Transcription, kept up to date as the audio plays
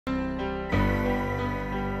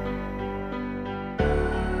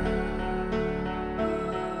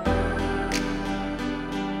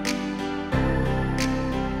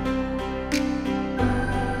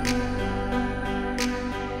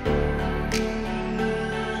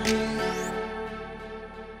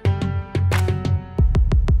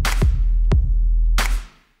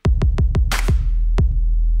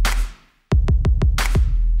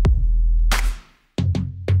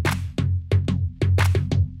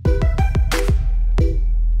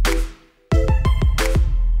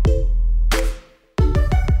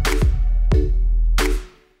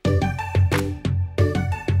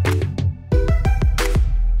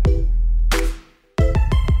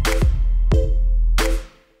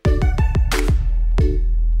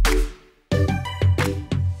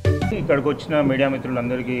ఇక్కడికి వచ్చిన మీడియా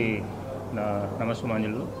మిత్రులందరికీ నా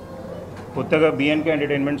నమస్కారాలు. కొత్తగా BNK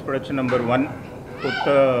ఎంటర్టైన్మెంట్స్ ప్రొడక్షన్ నెంబర్ 1 కొత్త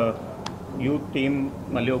యూత్ టీమ్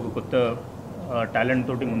మళ్ళీ ఒక కొత్త టాలెంట్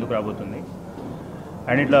తోటి ముందుకు రాబోతుంది.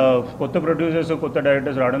 అండ్ ఇట్లా కొత్త ప్రొడ్యూసర్స్ కొత్త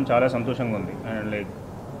డైరెక్టర్స్ రావడం చాలా సంతోషంగా ఉంది. అండ్ లైక్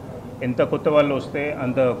ఎంత కొత్త వాళ్ళు వస్తే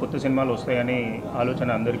అంత కొత్త సినిమాలు వస్తాయని ఆలోచన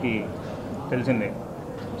అందరికీ తెలిసిందే.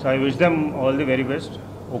 So I wish them all the very best.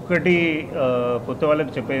 ఒక్కటి కొత్త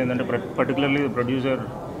వాళ్ళకి చెప్పేది ఏంటంటే particularly producer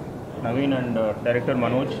Naveen and director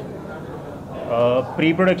Manoj, pre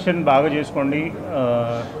production బాగా చేసుకోండి,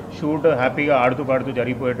 షూట్ హ్యాపీగా ఆడుతూ పాడుతూ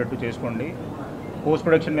జరిగిపోయేటట్టు చేసుకోండి, పోస్ట్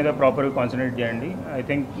ప్రొడక్షన్ మీద ప్రాపర్గా కాన్సన్ట్రేట్ చేయండి. ఐ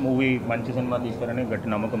థింక్ మూవీ మంచి సినిమా తీస్తారని గట్టి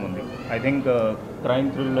నమ్మకం ఉంది. ఐ థింక్ క్రైమ్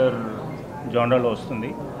థ్రిల్లర్ జానరాలో వస్తుంది.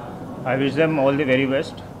 I wish them all the very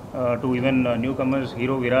best to even new comers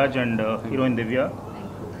hero Viraj and heroine Divya.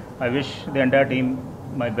 I wish the entire team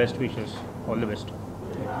my best wishes. All the best.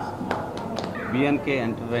 BNK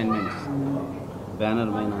entertainments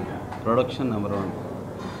banner పైన production number 1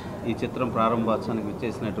 ఈ చిత్రం ప్రారంభోత్సవానికి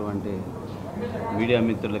విచ్చేసినటువంటి media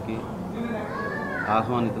మిత్రులకి,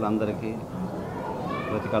 ఆహ్వానితులందరికీ,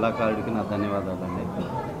 ప్రతి కళాకారుడికి నా ధన్యవాదాలండి.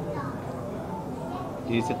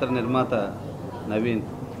 ఈ చిత్ర నిర్మాత Naveen,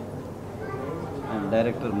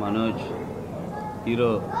 director Manoj,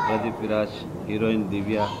 hero Pradeep Viraj, heroine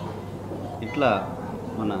దివ్య, ఇట్లా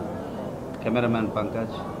మన కెమెరామ్యాన్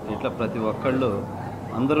పంకజ్, ఇట్లా ప్రతి ఒక్కళ్ళు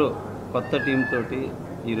అందరూ కొత్త టీం తోటి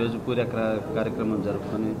ఈరోజు పూర్య కార్యక్రమం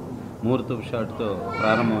జరుపుకొని ముహూర్తపు షాట్తో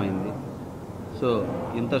ప్రారంభమైంది. సో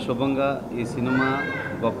ఇంత శుభంగా ఈ సినిమా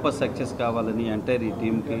గొప్ప సక్సెస్ కావాలని ఎంటైర్ ఈ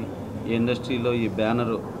టీంకి, ఈ ఇండస్ట్రీలో ఈ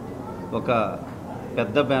బ్యానరు ఒక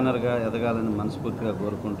పెద్ద బ్యానర్గా ఎదగాలని మనస్ఫూర్తిగా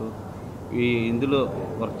కోరుకుంటూ, ఇందులో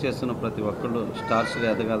వర్క్ చేస్తున్న ప్రతి ఒక్కళ్ళు స్టార్స్గా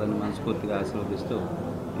ఎదగాలని మనస్ఫూర్తిగా ఆశీర్వదిస్తూ,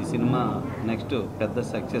 ఈ సినిమా నెక్స్ట్ పెద్ద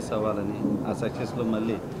సక్సెస్ అవ్వాలని, ఆ సక్సెస్లో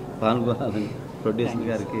మళ్ళీ పాల్గొనాలని ప్రొడ్యూసర్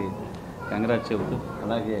గారికి కంగ్రాట్స్ చెబుతూ,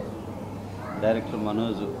 అలాగే డైరెక్టర్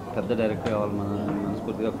మనోజ్ పెద్ద డైరెక్టర్ కావాలని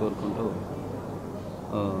మనస్ఫూర్తిగా కోరుకుంటూ,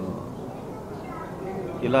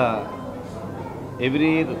 ఇలా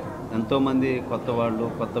ఎవ్రీ ఇయర్ ఎంతోమంది కొత్త వాళ్ళు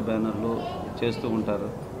కొత్త బ్యానర్లు చేస్తూ ఉంటారు.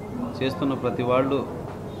 చేస్తున్న ప్రతి వాళ్ళు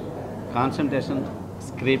concentration,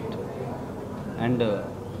 script and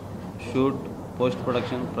shoot, post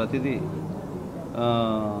production ప్రతిదీ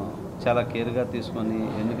చాలా కేర్గా తీసుకొని,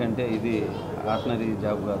 ఎందుకంటే ఇది ఆర్డినరీ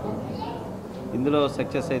జాబ్ కాదు. ఇందులో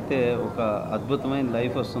సక్సెస్ అయితే ఒక అద్భుతమైన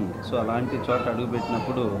లైఫ్ వస్తుంది. సో అలాంటి చోట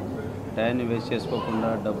అడుగుపెట్టినప్పుడు టైంని వేస్ట్ చేసుకోకుండా,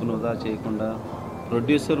 డబ్బును వృధా చేయకుండా,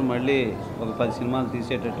 ప్రొడ్యూసర్ మళ్ళీ ఒక 10 సినిమాలు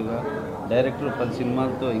తీసేటట్టుగా, డైరెక్టర్ 10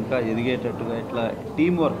 సినిమాలతో ఇంకా ఎదిగేటట్టుగా, ఇట్లా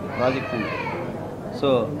టీం వర్క్ ప్రాజెక్ట్ ఉంది. సో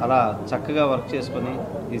అలా చక్కగా వర్క్ చేసుకొని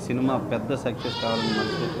ఈ సినిమా పెద్ద సక్సెస్ కావాలని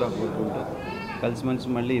మనస్ఫూర్తిగా కోరుకుంటూ, కలిసిమెలిసి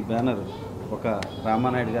మళ్ళీ ఈ బ్యానర్ ఒక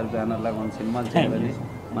రామానాయుడు గారి బ్యానర్ లాగా మన సినిమాలు చేయాలని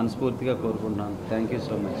మనస్ఫూర్తిగా కోరుకుంటున్నాను. Thank you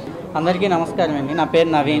so much. అందరికీ నమస్కారం అండి. నా పేరు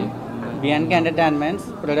Naveen. BNK entertainments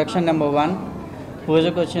production number 1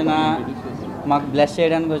 పూజకు వచ్చిన, మాకు బ్లెస్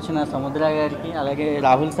చేయడానికి వచ్చిన సముద్ర గారికి, అలాగే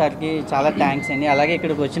రాహుల్ సార్కి చాలా థ్యాంక్స్ అండి. అలాగే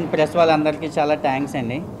ఇక్కడికి వచ్చిన ప్రెస్ వాళ్ళందరికీ చాలా థ్యాంక్స్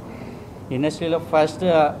అండి. ఇండస్ట్రీలో ఫస్ట్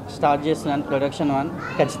స్టార్ట్ చేస్తున్నాను ప్రొడక్షన్ 1.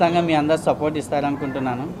 ఖచ్చితంగా మీ అందరు సపోర్ట్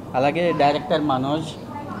ఇస్తారనుకుంటున్నాను. అలాగే డైరెక్టర్ మనోజ్,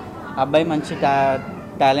 అబ్బాయి మంచి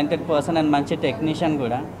టాలెంటెడ్ పర్సన్ అండ్ మంచి టెక్నీషియన్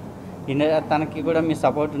కూడా. తనకి కూడా మీ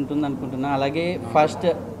సపోర్ట్ ఉంటుంది అనుకుంటున్నాను. అలాగే ఫస్ట్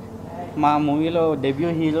మా మూవీలో debut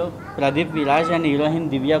hero Pradeep Viraj and heroine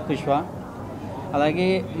దివ్య కుష్వా, అలాగే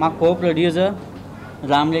మా కో ప్రొడ్యూసర్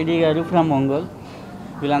రామ్ రెడ్డి గారు ఫ్రమ్ ఒంగోల్,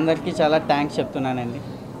 వీళ్ళందరికీ చాలా థ్యాంక్స్ చెప్తున్నానండి.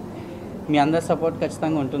 మీ అందరి సపోర్ట్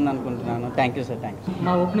ఖచ్చితంగా ఉంటుంది అనుకుంటున్నాను. Thank you sir. థ్యాంక్స్.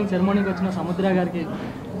 మా ఓపెనింగ్ సెరమోనీకి వచ్చిన సముద్ర గారికి,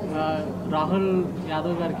 రాహుల్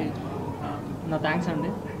యాదవ్ గారికి నా థ్యాంక్స్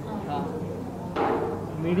అండి.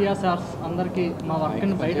 మీడియా సార్స్ అందరికీ, మా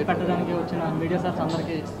వర్క్ని బయట పెట్టడానికి వచ్చిన మీడియా సార్స్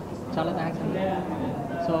అందరికీ చాలా థ్యాంక్స్ అండి.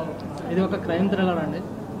 సో ఇది ఒక క్రైమ్ థ్రిల్లర్ అండి.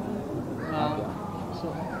 సో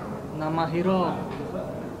మా హీరో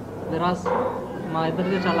విరాజ్, మా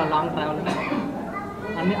ఇద్దరిది చాలా లాంగ్ ట్రావెల్.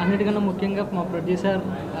 అన్నిటికన్నా ముఖ్యంగా మా ప్రొడ్యూసర్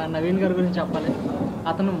నవీన్ గారి గురించి చెప్పాలి.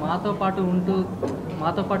 అతను మాతో పాటు ఉంటూ,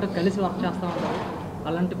 మాతో పాటు కలిసి వర్క్ చేస్తూ ఉంటారు.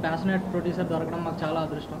 అలాంటి ప్యాషనేట్ ప్రొడ్యూసర్ దొరకడం మాకు చాలా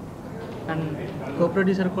అదృష్టం. అండ్ కో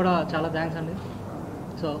ప్రొడ్యూసర్ కూడా చాలా థ్యాంక్స్ అండి.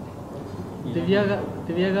 సో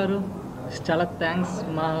దివ్య గారు చాలా థ్యాంక్స్,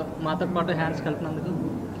 మాతో పాటు హ్యాండ్స్ కలిపినందుకు.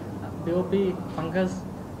 DOP పంకజ్,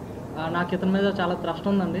 నాకు ఇతని మీద చాలా ట్రస్ట్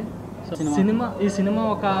ఉందండి. సో ఈ సినిమా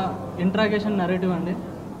ఒక ఇంట్రాగేషన్ నరేటివ్ అండి.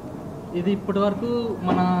 ఇది ఇప్పటి వరకు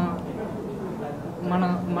మన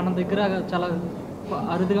దగ్గర చాలా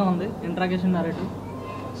అరుదుగా ఉంది ఇంట్రాగేషన్ నరేటివ్.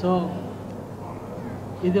 సో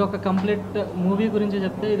ఇది ఒక కంప్లీట్ మూవీ గురించి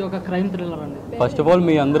చెప్తే ఇది ఒక క్రైమ్ థ్రిల్లర్ అండి. ఫస్ట్ ఆఫ్ ఆల్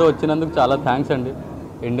మీ అందరూ వచ్చినందుకు చాలా థ్యాంక్స్ అండి.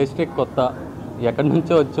 ఇండస్ట్రీకి కొత్త, ఎక్కడి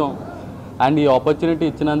నుంచో వచ్చాం, అండ్ ఈ ఆపర్చునిటీ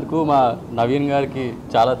ఇచ్చినందుకు మా నవీన్ గారికి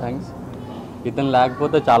చాలా థ్యాంక్స్. ఇతను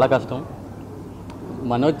లేకపోతే చాలా కష్టం.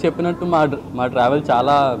 మనోజ్ చెప్పినట్టు మా ట్రావెల్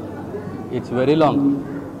చాలా ఇట్స్ వెరీ లాంగ్.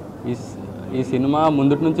 ఈ సినిమా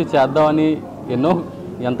ముందుటి నుంచి చేద్దామని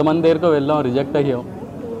ఎంతమంది దగ్గరకు వెళ్ళాం, రిజెక్ట్ అయ్యాం.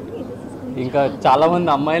 ఇంకా చాలామంది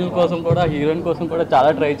అమ్మాయిల కోసం కూడా, హీరోయిన్ కోసం కూడా చాలా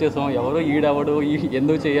ట్రై చేసాం. ఎవరు ఈడెవడు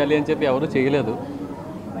ఎందుకు చేయాలి అని చెప్పి ఎవరు చేయలేదు.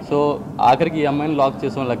 సో ఆఖరికి ఈ అమ్మాయిని లాక్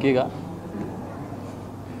చేసాం లక్కీగా.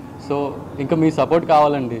 సో ఇంకా మీ సపోర్ట్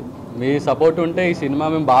కావాలండి. మీ సపోర్ట్ ఉంటే ఈ సినిమా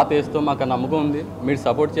మేము బాగా తీస్తాం, మాకు నమ్మకం ఉంది. మీరు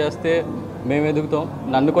సపోర్ట్ చేస్తే మేము ఎదుగుతాం.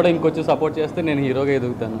 నన్ను కూడా ఇంకొంచెం సపోర్ట్ చేస్తే నేను హీరోగా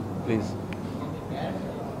ఎదుగుతాను ప్లీజ్.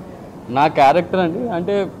 నా క్యారెక్టర్ అండి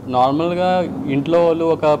అంటే నార్మల్గా ఇంట్లో వాళ్ళు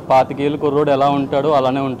ఒక 25 ఏళ్ళ కుర్రోడు ఎలా ఉంటాడో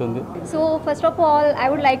అలానే ఉంటుంది. So first of all, I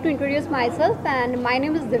would like to introduce myself, and my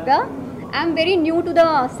name is Divya. I'm very new to the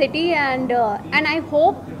city, and I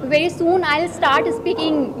hope very soon I'll start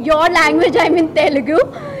speaking your language. I'm in Telugu,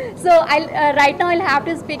 so right now I'll have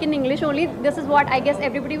to speak in English only. This is what I guess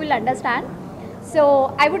everybody will understand. So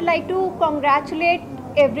I would like to congratulate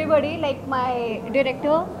everybody, like my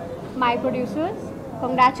director, my producers.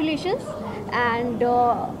 Congratulations. And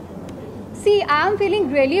see, I'm feeling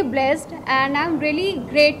really blessed, and I'm really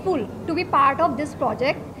grateful to be part of this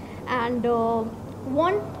project, and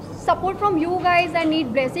want support from you guys. I need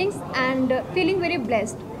blessings, and feeling very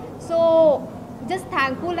blessed. So just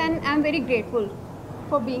thankful, and I'm very grateful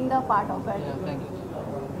for being the part of it. Yeah, thank you.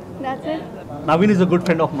 That's it. Naveen is a good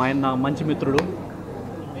friend of mine, na manchi mitrudu.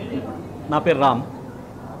 Na per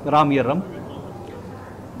Ram Yerram.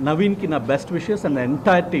 నవీన్కి నా best wishes and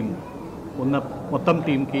entire team ఉన్న మొత్తం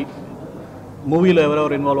టీమ్కి, మూవీలో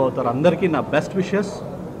ఎవరెవరు involve అవుతారో అందరికీ నా best wishes.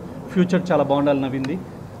 Future చాలా బాగుండాలి నవీన్ది.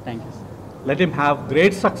 Thank you. Let him have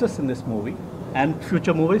great success in this movie and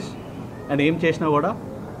future movies. And ఏం చేసినా కూడా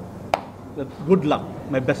good luck,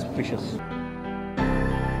 my best wishes.